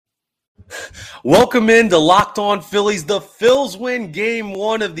Welcome into Locked On Phillies. The Phils win Game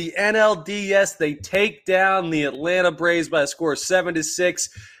 1 of the NLDS. They take down the Atlanta Braves by a score of 7-6.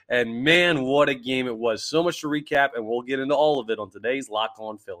 And man, what a game it was. So much to recap, and we'll get into all of it on today's Locked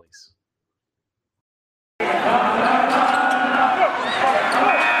On Phillies.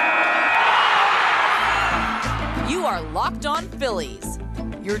 You are Locked On Phillies,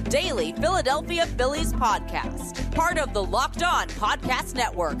 your daily Philadelphia Phillies podcast. Part of the Locked On Podcast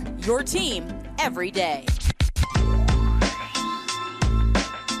Network, your team every day.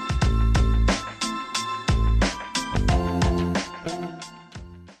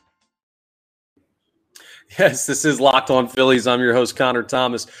 Yes, this is Locked On Phillies. I'm your host, Connor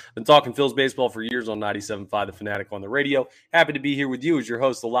Thomas. Been talking Phillies baseball for years on 97.5 The Fanatic on the radio. Happy to be here with you as your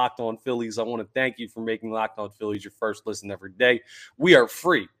host of Locked On Phillies. I want to thank you for making Locked On Phillies your first listen every day. We are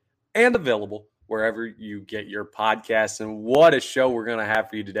free and available wherever you get your podcasts. And what a show we're going to have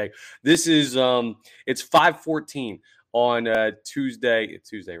for you today. This is, it's 5:14 on Tuesday,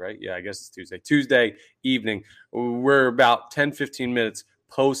 right? Yeah, I guess it's Tuesday evening. We're about 10-15 minutes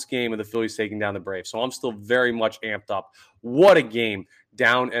post-game of the Phillies taking down the Braves. So I'm still very much amped up. What a game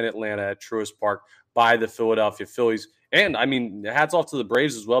down in Atlanta at Truist Park by the Philadelphia Phillies. And, I mean, hats off to the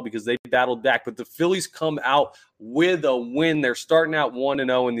Braves as well because they battled back. But the Phillies come out with a win. They're starting out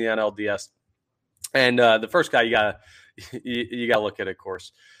 1-0 in the NLDS. And the first guy you gotta look at, of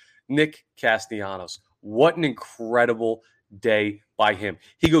course, Nick Castellanos. What an incredible day by him.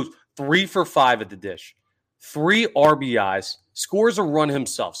 He goes 3 for 5 at the dish. 3 RBIs, scores a run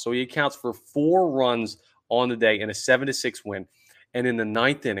himself. So he accounts for 4 runs on the day in a 7-6 win. And in the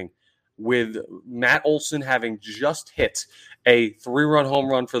 9th inning, with Matt Olson having just hit a 3-run home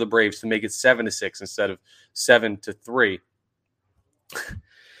run for the Braves to make it 7-6 instead of 7-3,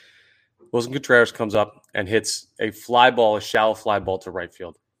 Wilson Contreras comes up and hits a shallow fly ball to right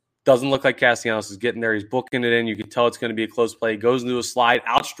field. Doesn't look like Castellanos is getting there. He's booking it in. You can tell it's going to be a close play. He goes into a slide,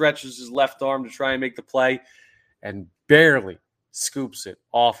 outstretches his left arm to try and make the play, and barely scoops it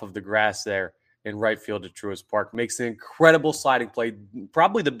off of the grass there in right field at Truist Park. Makes an incredible sliding play,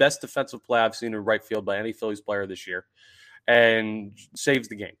 probably the best defensive play I've seen in right field by any Phillies player this year, and saves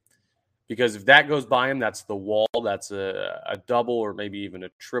the game. Because if that goes by him, that's the wall. That's a double or maybe even a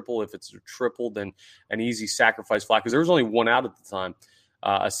triple. If it's a triple, then an easy sacrifice fly. Because there was only 1 out at the time.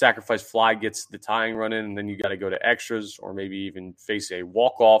 A sacrifice fly gets the tying run in, and then you got to go to extras or maybe even face a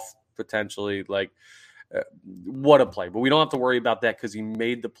walk-off potentially. What a play. But we don't have to worry about that because he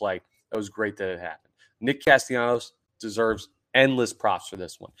made the play. That was great that it happened. Nick Castellanos deserves endless props for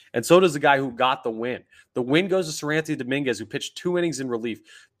this one. And so does the guy who got the win. The win goes to Seranthony Dominguez, who pitched 2 innings in relief.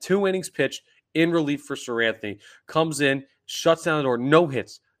 2 innings pitched in relief for Seranthony. Comes in, shuts down the door, no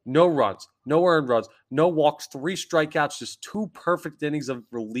hits. No runs, no earned runs, no walks, 3 strikeouts, just 2 perfect innings of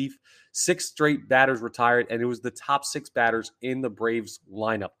relief, 6 straight batters retired, and it was the top 6 batters in the Braves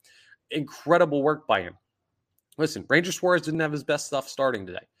lineup. Incredible work by him. Listen, Ranger Suarez didn't have his best stuff starting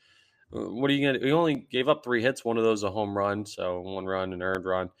today. What are you going to do? He only gave up 3 hits, one of those a home run, so 1 run, an earned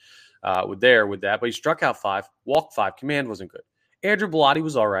run with that. But he struck out 5, walked 5, command wasn't good. Andrew Bellotti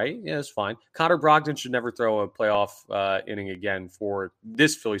was all right. Yeah, it's fine. Connor Brogdon should never throw a playoff inning again for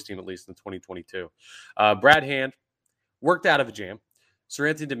this Phillies team, at least in 2022. Brad Hand worked out of a jam.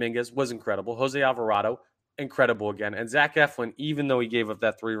 Seranthony Dominguez was incredible. Jose Alvarado, incredible again. And Zach Eflin, even though he gave up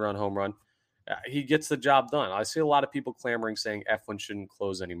that 3-run home run, he gets the job done. I see a lot of people clamoring saying Eflin shouldn't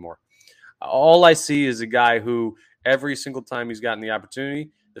close anymore. All I see is a guy who every single time he's gotten the opportunity,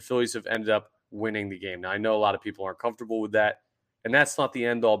 the Phillies have ended up winning the game. Now, I know a lot of people aren't comfortable with that. And that's not the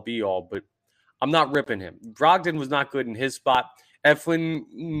end-all, be-all, but I'm not ripping him. Brogdon was not good in his spot. Eflin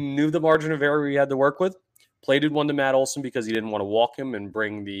knew the margin of error he had to work with. Plated one to Matt Olson because he didn't want to walk him and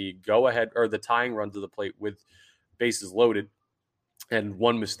bring the go-ahead or the tying run to the plate with bases loaded. And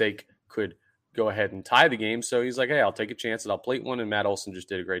one mistake could go ahead and tie the game. So he's like, hey, I'll take a chance and I'll plate one. And Matt Olson just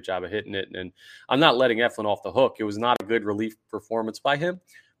did a great job of hitting it. And I'm not letting Eflin off the hook. It was not a good relief performance by him,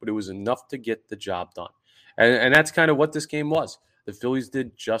 but it was enough to get the job done. And that's kind of what this game was. The Phillies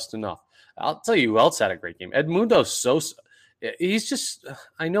did just enough. I'll tell you who else had a great game. Edmundo Sosa. He's just,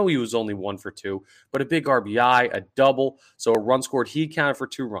 I know he was only 1 for 2, but a big RBI, a double. So a run scored. He counted for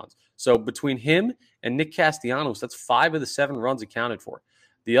 2 runs. So between him and Nick Castellanos, that's 5 of the 7 runs accounted for.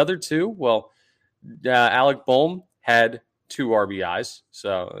 The other 2, well, Alec Bohm had 2 RBIs.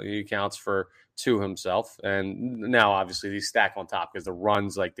 So he counts for 2 himself. And now, obviously, these stack on top because the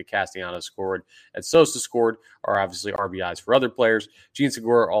runs like the Castellanos scored and Sosa scored are obviously RBIs for other players. Gene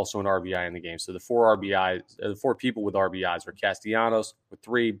Segura also an RBI in the game. So the 4 RBIs, the 4 people with RBIs were Castellanos with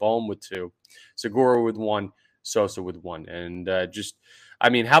 3, Bohm with 2, Segura with 1, Sosa with 1. And just I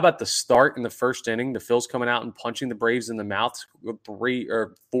mean, how about the start in the first inning? The Phils coming out and punching the Braves in the mouth, 3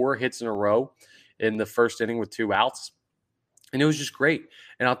 or 4 hits in a row in the first inning with 2 outs. And it was just great.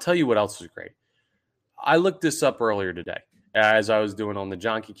 And I'll tell you what else was great. I looked this up earlier today as I was doing on the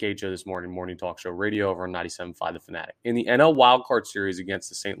John Kincaid Show this morning talk show, radio over on 97.5 The Fanatic. In the NL Wildcard Series against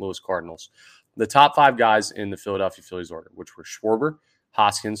the St. Louis Cardinals, the top 5 guys in the Philadelphia Phillies order, which were Schwarber,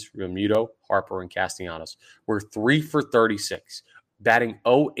 Hoskins, Realmuto, Harper, and Castellanos, were 3 for 36, batting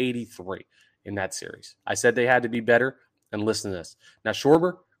 .083 in that series. I said they had to be better, and listen to this. Now,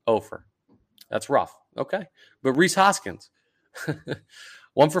 Schwarber, 0 for. That's rough. Okay. But Rhys Hoskins,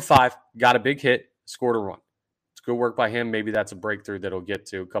 1 for 5, got a big hit, scored a run. It's good work by him. Maybe that's a breakthrough that he'll get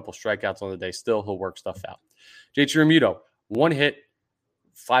to. A couple strikeouts on the day. Still, he'll work stuff out. JT Realmuto, 1 hit,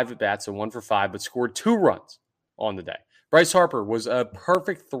 5 at bats, so 1 for 5, but scored 2 runs on the day. Bryce Harper was a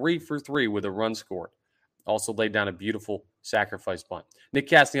perfect 3 for 3 with a run scored. Also laid down a beautiful sacrifice bunt. Nick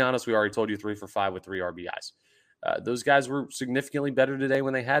Castellanos, we already told you, 3 for 5 with 3 RBIs. Those guys were significantly better today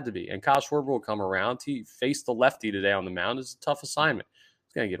when they had to be. And Kyle Schwarber will come around. He faced the lefty today on the mound. It's a tough assignment.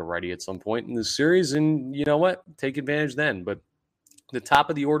 He's going to get a righty at some point in this series. And you know what? Take advantage then. But the top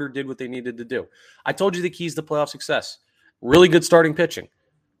of the order did what they needed to do. I told you the keys to playoff success. Really good starting pitching.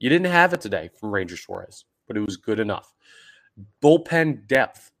 You didn't have it today from Ranger Suarez, but it was good enough. Bullpen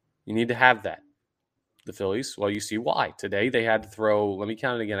depth. You need to have that. The Phillies, well, you see why. Today they had to throw, let me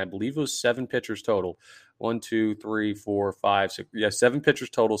count it again, I believe it was 7 pitchers total. 1, 2, 3, 4, 5, 6. Yeah, 7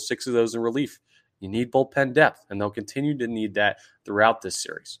 pitchers total, 6 of those in relief. You need bullpen depth, and they'll continue to need that throughout this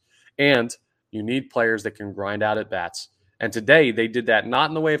series. And you need players that can grind out at bats. And today they did that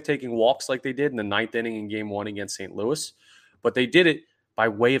not in the way of taking walks like they did in the 9th inning in Game 1 against St. Louis, but they did it by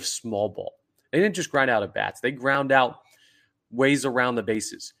way of small ball. They didn't just grind out at bats. They ground out ways around the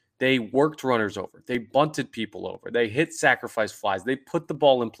bases. They worked runners over. They bunted people over. They hit sacrifice flies. They put the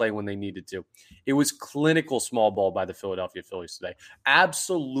ball in play when they needed to. It was clinical small ball by the Philadelphia Phillies today.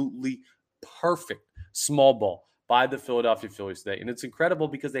 Absolutely perfect small ball by the Philadelphia Phillies today. And it's incredible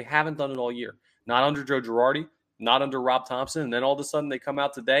because they haven't done it all year. Not under Joe Girardi, not under Rob Thompson. And then all of a sudden they come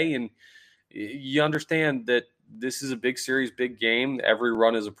out today and you understand that this is a big series, big game. Every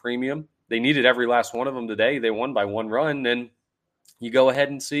run is a premium. They needed every last one of them today. They won by 1 run. And you go ahead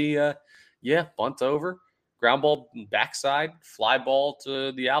and see, bunt over, ground ball backside, fly ball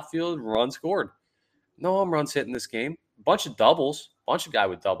to the outfield, run scored. No home runs hit in this game. Bunch of doubles, bunch of guy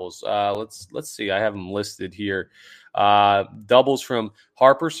with doubles. Let's see. I have them listed here. Doubles from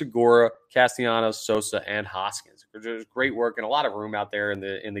Harper, Segura, Castellanos, Sosa, and Hoskins. There's great work and a lot of room out there in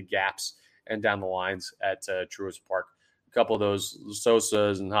the gaps and down the lines at Truist Park. A couple of those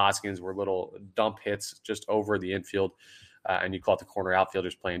Sosas and Hoskins were little dump hits just over the infield. And you caught the corner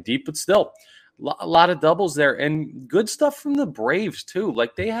outfielders playing deep, but still a lot of doubles there and good stuff from the Braves too.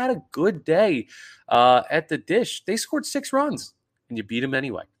 Like they had a good day at the dish. They scored 6 runs and you beat them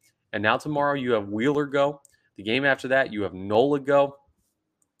anyway. And now tomorrow you have Wheeler go. The game after that, you have Nola go.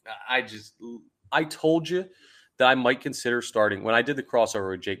 I told you that I might consider starting when I did the crossover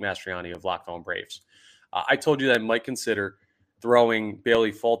with Jake Mastriani of Locked On Braves. I told you that I might consider throwing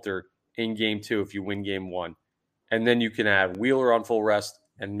Bailey Falter in game 2 if you win game 1. And then you can have Wheeler on full rest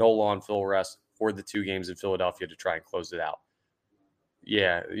and Nola on full rest for the 2 games in Philadelphia to try and close it out.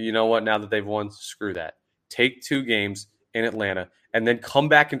 Yeah, you know what? Now that they've won, screw that. Take 2 games in Atlanta and then come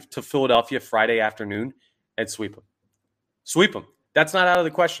back to Philadelphia Friday afternoon and sweep them. Sweep them. That's not out of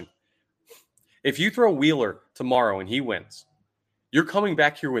the question. If you throw Wheeler tomorrow and he wins, you're coming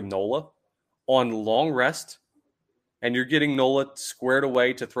back here with Nola on long rest, and you're getting Nola squared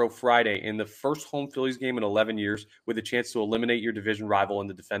away to throw Friday in the first home Phillies game in 11 years with a chance to eliminate your division rival and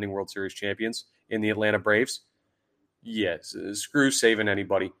the defending World Series champions in the Atlanta Braves. Yes, screw saving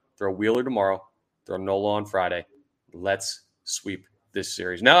anybody. Throw Wheeler tomorrow. Throw Nola on Friday. Let's sweep this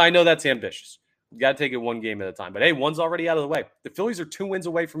series. Now, I know that's ambitious. You got to take it 1 game at a time. But, hey, 1's already out of the way. The Phillies are 2 wins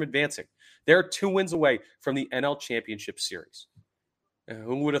away from advancing. They're 2 wins away from the NL Championship Series.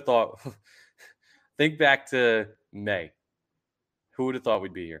 Who would have thought? Think back to May. Who would have thought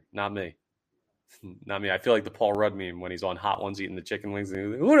we'd be here? Not me. Not me. I feel like the Paul Rudd meme when he's on Hot Ones eating the chicken wings.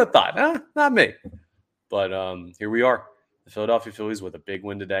 Who would have thought? Not me. But here we are. The Philadelphia Phillies with a big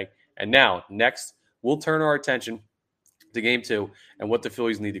win today. And now, next, we'll turn our attention to Game 2 and what the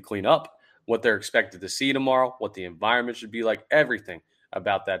Phillies need to clean up, what they're expected to see tomorrow, what the environment should be like, everything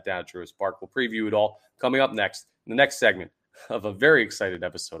about that down at Truist Park. We'll preview it all coming up next in the next segment of a very excited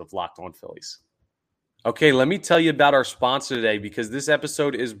episode of Locked On Phillies. Okay, let me tell you about our sponsor today, because this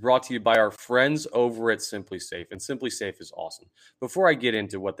episode is brought to you by our friends over at Simply Safe, and Simply Safe is awesome. Before I get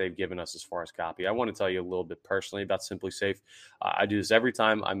into what they've given us as far as copy, I want to tell you a little bit personally about Simply Safe. I do this every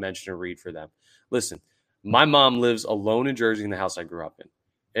time I mention a read for them. Listen, my mom lives alone in Jersey in the house I grew up in.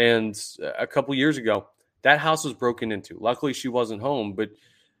 And a couple years ago, that house was broken into. Luckily, she wasn't home, but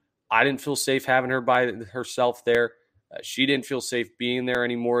I didn't feel safe having her by herself there. She didn't feel safe being there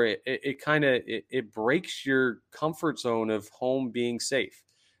anymore. It breaks your comfort zone of home being safe.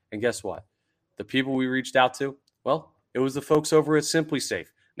 And guess what? The people we reached out to, well, it was the folks over at Simply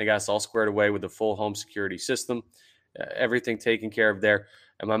Safe. They got us all squared away with the full home security system, everything taken care of there.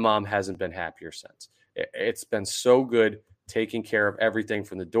 And my mom hasn't been happier since. It's been so good taking care of everything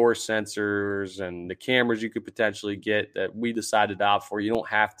from the door sensors and the cameras you could potentially get that we decided to opt for. You don't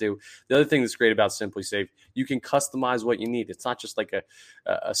have to. The other thing that's great about Simply Safe, you can customize what you need. It's not just like a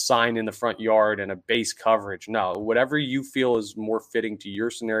sign in the front yard and a base coverage. No, whatever you feel is more fitting to your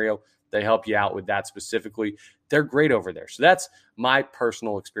scenario, they help you out with that specifically. They're great over there. So that's my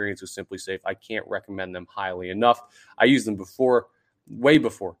personal experience with Simply Safe. I can't recommend them highly enough. I used them before, way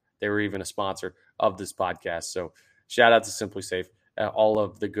before they were even a sponsor of this podcast. So shout out to Simply Safe, all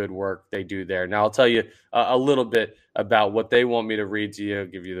of the good work they do there. Now, I'll tell you a little bit about what they want me to read to you,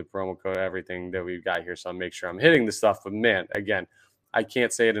 give you the promo code, everything that we've got here. So I'll make sure I'm hitting the stuff. But man, again, I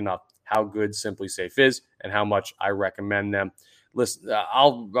can't say it enough how good Simply Safe is and how much I recommend them. Listen,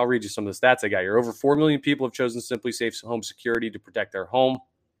 I'll read you some of the stats I got here. Over 4 million people have chosen Simply Safe's home security to protect their home.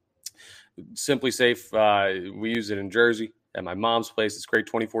 Simply Safe, we use it in Jersey. At my mom's place, it's great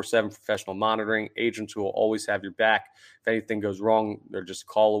 24/7 professional monitoring. Agents who will always have your back. If anything goes wrong, they're just a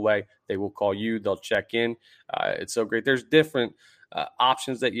call away. They will call you. They'll check in. It's so great. There's different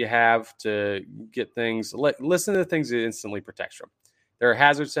options that you have to get things. Listen to the things it instantly protects from. There are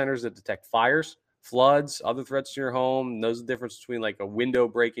hazard centers that detect fires, floods, other threats to your home. And those are the difference between like a window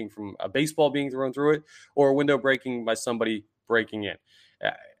breaking from a baseball being thrown through it or a window breaking by somebody breaking in.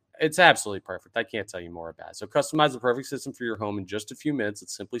 It's absolutely perfect. I can't tell you more about it. So customize the perfect system for your home in just a few minutes at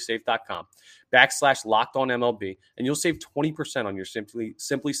simplysafe.com/LockedOnMLB, and you'll save 20% on your Simply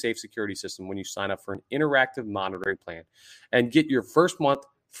Safe security system when you sign up for an interactive monitoring plan and get your first month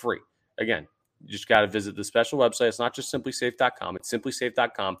free. Again, you just got to visit the special website. It's not just simplysafe.com. It's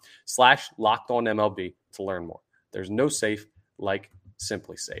simplysafe.com/LockedOnMLB to learn more. There's no safe like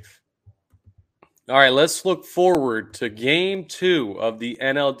Simply Safe. All right, let's look forward to Game 2 of the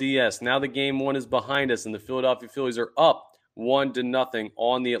NLDS. Now the Game 1 is behind us, and the Philadelphia Phillies are up 1-0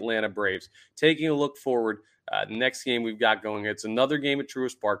 on the Atlanta Braves. Taking a look forward, the next game we've got going, it's another game at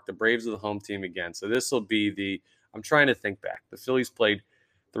Truist Park. The Braves are the home team again. So this will be I'm trying to think back. The Phillies played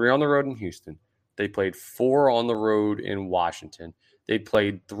 3 on the road in Houston. They played 4 on the road in Washington. They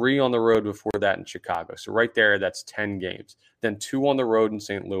played 3 on the road before that in Chicago. So right there, that's 10 games. Then 2 on the road in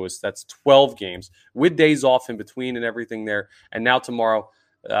St. Louis. That's 12 games with days off in between and everything there. And now tomorrow,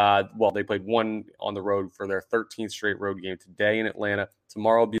 they played 1 on the road for their 13th straight road game today in Atlanta.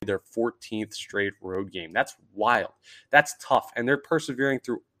 Tomorrow will be their 14th straight road game. That's wild. That's tough. And they're persevering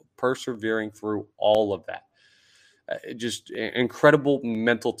through all of that. Just incredible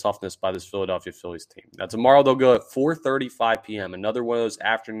mental toughness by this Philadelphia Phillies team. Now, tomorrow they'll go at 4:35 p.m., another one of those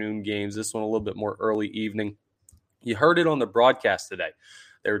afternoon games, this one a little bit more early evening. You heard it on the broadcast today.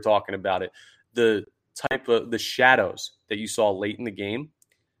 They were talking about it. The type of the shadows that you saw late in the game,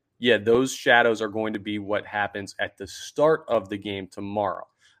 yeah, those shadows are going to be what happens at the start of the game tomorrow.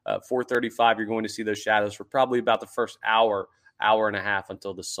 4:35, you're going to see those shadows for probably about the first hour and a half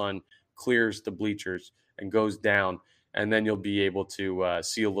until the sun clears the bleachers and goes down, and then you'll be able to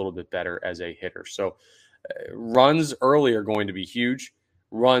see a little bit better as a hitter. So runs early are going to be huge.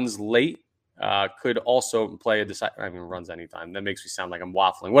 Runs late could also play runs anytime. That makes me sound like I'm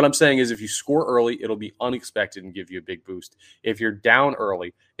waffling. What I'm saying is if you score early, it'll be unexpected and give you a big boost. If you're down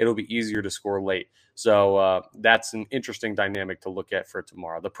early, it'll be easier to score late. So that's an interesting dynamic to look at for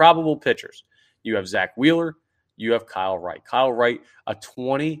tomorrow. The probable pitchers, you have Zach Wheeler, you have Kyle Wright. Kyle Wright, a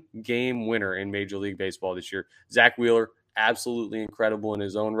 20-game winner in Major League Baseball this year. Zach Wheeler, absolutely incredible in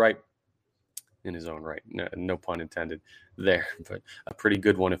his own right. No pun intended there, but a pretty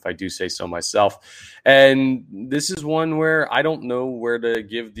good one if I do say so myself. And this is one where I don't know where to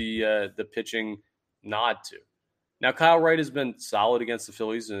give the pitching nod to. Now, Kyle Wright has been solid against the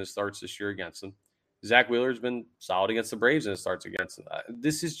Phillies in his starts this year against them. Zach Wheeler has been solid against the Braves and it starts against them.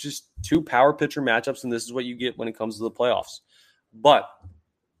 This is just 2 power pitcher matchups, and this is what you get when it comes to the playoffs. But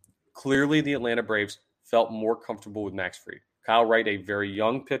clearly the Atlanta Braves felt more comfortable with Max Fried. Kyle Wright, a very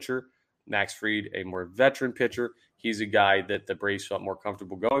young pitcher. Max Fried, a more veteran pitcher. he's a guy that the Braves felt more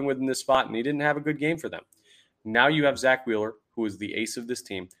comfortable going with in this spot, and he didn't have a good game for them. Now you have Zach Wheeler, who is the ace of this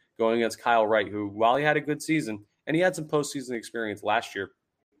team, going against Kyle Wright, who, while he had a good season, and he had some postseason experience last year,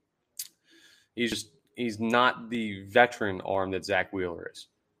 he's not the veteran arm that Zach Wheeler is.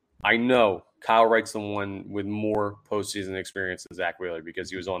 I know Kyle Wright's the one with more postseason experience than Zach Wheeler because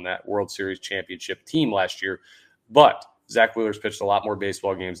he was on that World Series championship team last year. But Zach Wheeler's pitched a lot more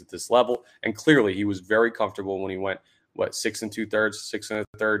baseball games at this level, and clearly he was very comfortable when he went, 6 2/3, 6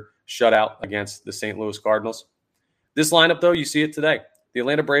 1/3 shutout against the St. Louis Cardinals. This lineup, though, you see it today. The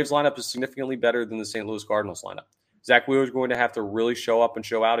Atlanta Braves lineup is significantly better than the St. Louis Cardinals lineup. Zach Wheeler's going to have to really show up and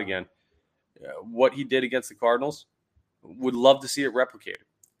show out again. What he did against the Cardinals, would love to see it replicated.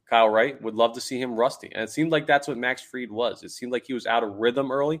 Kyle Wright, would love to see him rusty. And it seemed like that's what Max Fried was. It seemed like he was out of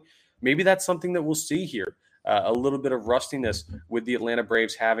rhythm early. Maybe that's something that we'll see here. A little bit of rustiness with the Atlanta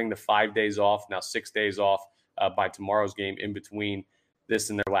Braves having the 5 days off, now 6 days off by tomorrow's game in between this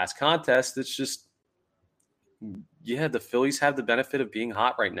and their last contest. It's just, the Phillies have the benefit of being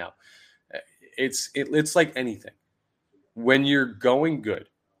hot right now. It's like anything. When you're going good,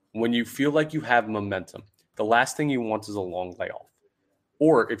 when you feel like you have momentum, the last thing you want is a long layoff.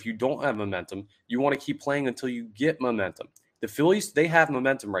 Or if you don't have momentum, you want to keep playing until you get momentum. The Phillies, they have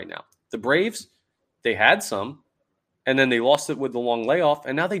momentum right now. The Braves, they had some, and then they lost it with the long layoff,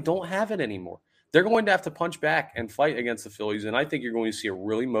 and now they don't have it anymore. They're going to have to punch back and fight against the Phillies, and I think you're going to see a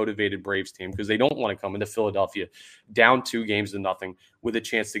really motivated Braves team because they don't want to come into Philadelphia down 2-0 with a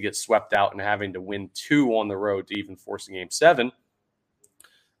chance to get swept out and having to win 2 on the road to even force a Game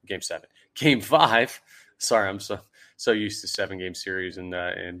 5. Sorry, I'm so used to 7-game series and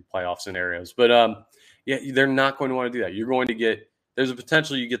playoff scenarios. But, they're not going to want to do that. You're going to get – there's a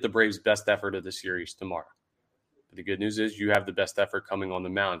potential you get the Braves' best effort of the series tomorrow. But the good news is you have the best effort coming on the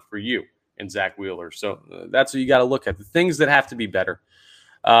mound for you and Zach Wheeler. So that's what you got to look at, the things that have to be better.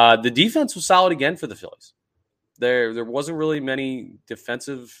 The defense was solid again for the Phillies. There wasn't really many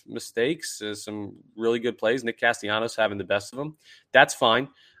defensive mistakes, some really good plays. Nick Castellanos having the best of them. That's fine.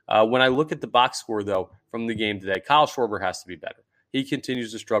 When I look at the box score, though, from the game today, Kyle Schwarber has to be better. He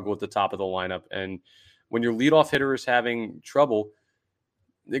continues to struggle at the top of the lineup. And when your leadoff hitter is having trouble,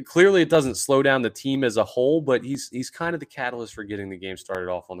 clearly it doesn't slow down the team as a whole, but he's kind of the catalyst for getting the game started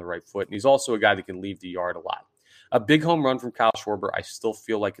off on the right foot. And he's also a guy that can leave the yard a lot. A big home run from Kyle Schwarber, I still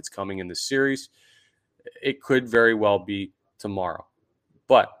feel like it's coming in this series. It could very well be tomorrow.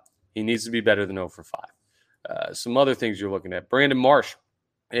 But he needs to be better than 0 for 5. Some other things you're looking at. Brandon Marsh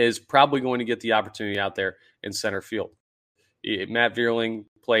is probably going to get the opportunity out there in center field. Matt Vierling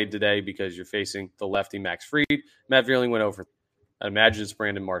played today because you're facing the lefty Max Fried. Matt Vierling went over. I imagine it's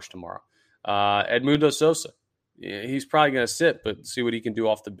Brandon Marsh tomorrow. Edmundo Sosa, he's probably going to sit, but see what he can do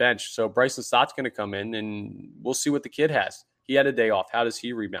off the bench. So Bryson Stott's going to come in, and we'll see what the kid has. He had a day off. How does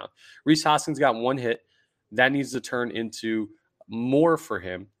he rebound? Rhys Hoskins got 1 hit. That needs to turn into more for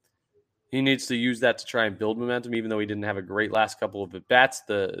him. He needs to use that to try and build momentum, even though he didn't have a great last couple of at-bats.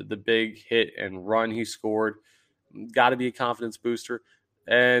 The big hit and run he scored got to be a confidence booster.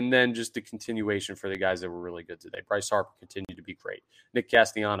 And then just the continuation for the guys that were really good today. Bryce Harper continued to be great. Nick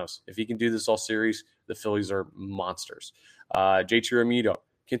Castellanos, if he can do this all series, the Phillies are monsters. JT Realmuto,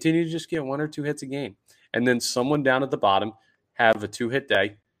 continue to just get 1 or 2 hits a game. And then someone down at the bottom have a 2-hit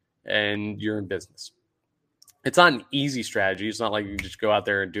day, and you're in business. It's not an easy strategy. It's not like you just go out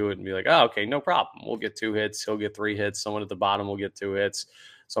there and do it and be like, oh, okay, no problem. We'll get 2 hits. He'll get 3 hits. Someone at the bottom will get 2 hits.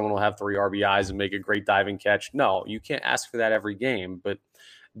 Someone will have 3 RBIs and make a great diving catch. No, you can't ask for that every game, but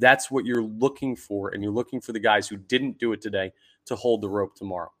that's what you're looking for, and you're looking for the guys who didn't do it today to hold the rope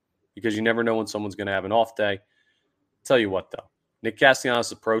tomorrow because you never know when someone's going to have an off day. Tell you what, though, Nick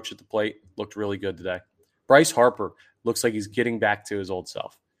Castellanos' approach at the plate looked really good today. Bryce Harper looks like he's getting back to his old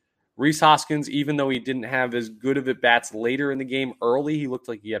self. Rhys Hoskins, even though he didn't have as good of at-bats later in the game early, he looked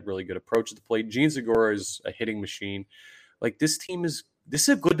like he had really good approach at the plate. Jean Segura is a hitting machine. Like, this is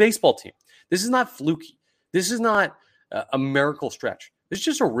a good baseball team. This is not fluky. This is not a miracle stretch. This is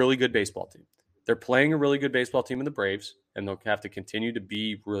just a really good baseball team. They're playing a really good baseball team in the Braves, and they'll have to continue to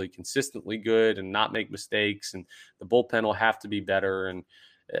be really consistently good and not make mistakes, and the bullpen will have to be better, and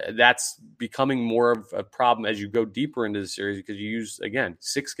that's becoming more of a problem as you go deeper into the series because you use, again,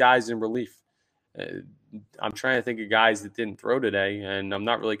 6 guys in relief. I'm trying to think of guys that didn't throw today, and I'm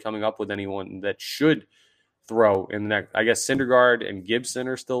not really coming up with anyone that should throw in the next. I guess Syndergaard and Gibson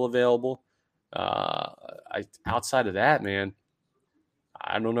are still available. Outside of that, man,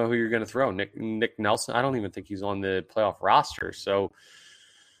 I don't know who you're going to throw. Nick Nelson, I don't even think he's on the playoff roster. So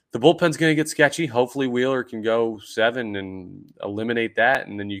the bullpen's going to get sketchy. Hopefully Wheeler can go 7 and eliminate that,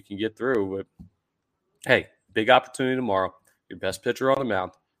 and then you can get through. But, hey, Big opportunity tomorrow. Your best pitcher on the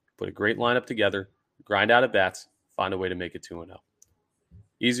mound. Put a great lineup together. Grind out at bats. Find a way to make it 2-0.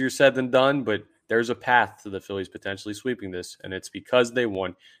 Easier said than done, but there's a path to the Phillies potentially sweeping this, and it's because they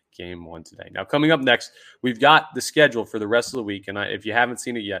won Game 1 today. Now, coming up next, we've got the schedule for the rest of the week, and if you haven't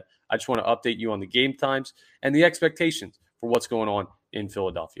seen it yet, I just want to update you on the game times and the expectations for what's going on in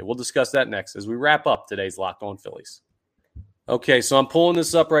Philadelphia. We'll discuss that next as we wrap up today's Locked On Phillies. Okay, so I'm pulling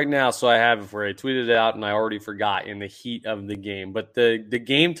this up right now, so I have it where I tweeted it out, and I already forgot in the heat of the game. But the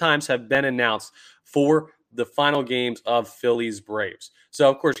game times have been announced for the final games of Phillies Braves. So,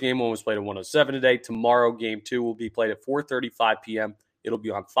 of course, Game 1 was played at 1:07 today. Tomorrow, Game 2 will be played at 4:35 p.m. It'll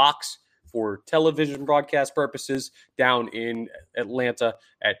be on Fox for television broadcast purposes down in Atlanta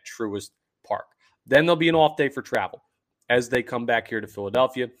at Truist Park. Then there'll be an off day for travel as they come back here to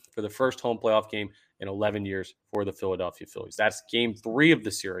Philadelphia for the first home playoff game in 11 years for the Philadelphia Phillies. That's Game 3 of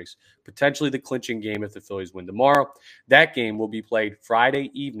the series, potentially the clinching game if the Phillies win tomorrow. That game will be played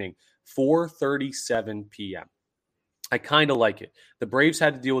Friday evening, 4:37 p.m. I kind of like it. The Braves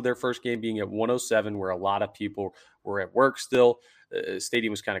had to deal with their first game being at 1:07, where a lot of people were at work still. The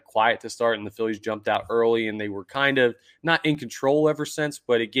stadium was kind of quiet to start, and the Phillies jumped out early, and they were kind of not in control ever since,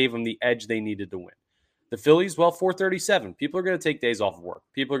 but it gave them the edge they needed to win. The Phillies, well, 4:37. People are going to take days off of work.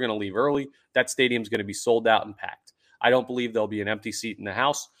 People are going to leave early. That stadium's going to be sold out and packed. I don't believe there'll be an empty seat in the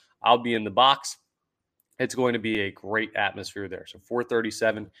house. I'll be in the box. It's going to be a great atmosphere there. So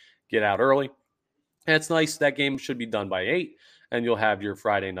 4:37, get out early. And it's nice. That game should be done by 8, and you'll have your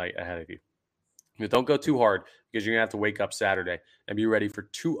Friday night ahead of you. But don't go too hard because you're going to have to wake up Saturday and be ready for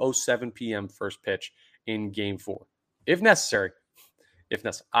 2:07 p.m. first pitch in Game 4. If necessary.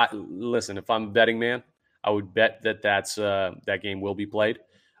 Listen, if I'm a betting man, I would bet that that game will be played.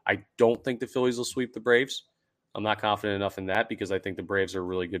 I don't think the Phillies will sweep the Braves. I'm not confident enough in that because I think the Braves are a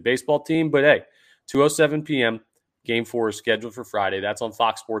really good baseball team. But hey, 2:07 p.m., Game 4 is scheduled for Friday. That's on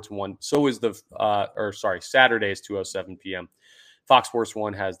Fox Sports 1. So is Saturday is 2:07 p.m. Fox Sports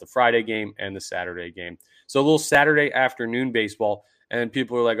 1 has the Friday game and the Saturday game. So a little Saturday afternoon baseball. And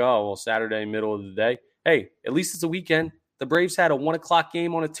people are like, oh, well, Saturday, middle of the day. Hey, at least it's a weekend. The Braves had a 1 o'clock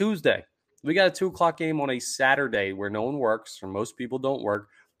game on a Tuesday. We got a 2 o'clock game on a Saturday where no one works, or most people don't work.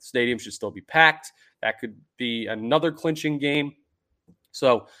 The stadium should still be packed. That could be another clinching game.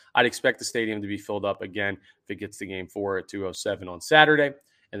 So I'd expect the stadium to be filled up again if it gets to Game 4 at 2:07 on Saturday.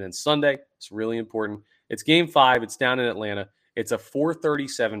 And then Sunday, it's really important. It's Game 5. It's down in Atlanta. It's a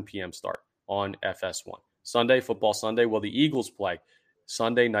 4:37 p.m. start on FS1. Sunday, Football Sunday. Well, the Eagles play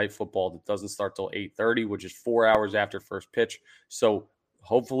Sunday night football that doesn't start till 8:30, which is 4 hours after first pitch. So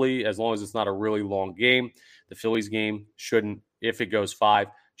hopefully, as long as it's not a really long game, the Phillies game shouldn't, if it goes 5,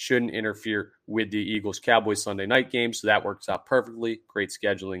 shouldn't interfere with the Eagles-Cowboys Sunday night game. So that works out perfectly. Great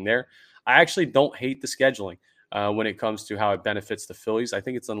scheduling there. I actually don't hate the scheduling when it comes to how it benefits the Phillies. I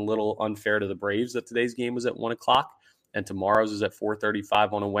think it's a little unfair to the Braves that today's game was at 1 o'clock and tomorrow's is at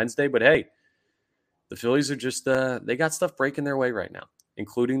 4:35 on a Wednesday. But hey, the Phillies are just, they got stuff breaking their way right now,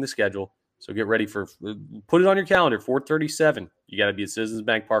 including the schedule. So get ready put it on your calendar, 4:37. You got to be at Citizens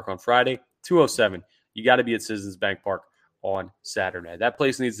Bank Park on Friday. 2:07, you got to be at Citizens Bank Park on Saturday. That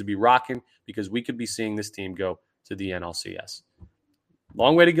place needs to be rocking because we could be seeing this team go to the NLCS.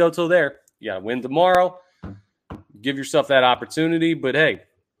 Long way to go till there. You got to win tomorrow. Give yourself that opportunity. But hey,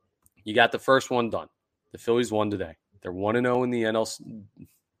 you got the first one done. The Phillies won today. They're 1-0 in the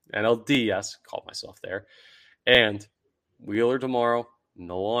NLDS. Called myself there. And Wheeler tomorrow.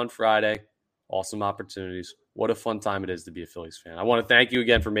 Nola on Friday. Awesome opportunities. What a fun time it is to be a Phillies fan. I want to thank you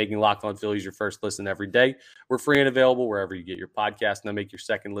again for making Locked On Phillies your first listen every day. We're free and available wherever you get your podcast. Now make your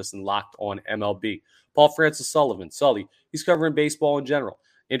second listen Locked On MLB. Paul Francis Sullivan, Sully, he's covering baseball in general.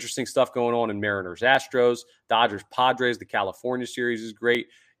 Interesting stuff going on in Mariners, Astros, Dodgers, Padres. The California series is great.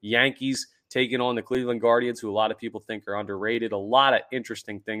 Yankees taking on the Cleveland Guardians, who a lot of people think are underrated. A lot of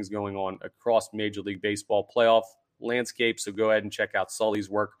interesting things going on across Major League Baseball playoff landscape. So go ahead and check out Sully's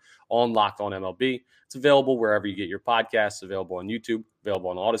work on Locked On MLB. It's available wherever you get your podcasts, available on YouTube, available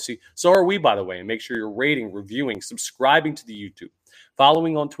on Odyssey. So are we, by the way. And make sure you're rating, reviewing, subscribing to the YouTube,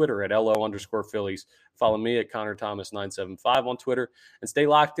 following on Twitter at LO_Phillies. Follow me at Connor Thomas 975 on Twitter, and stay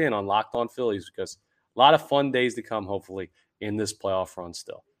locked in on Locked On Phillies because a lot of fun days to come, hopefully, in this playoff run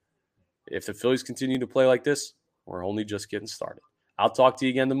still. If the Phillies continue to play like this, we're only just getting started. I'll talk to you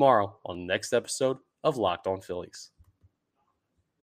again tomorrow on the next episode of Locked On Phillies.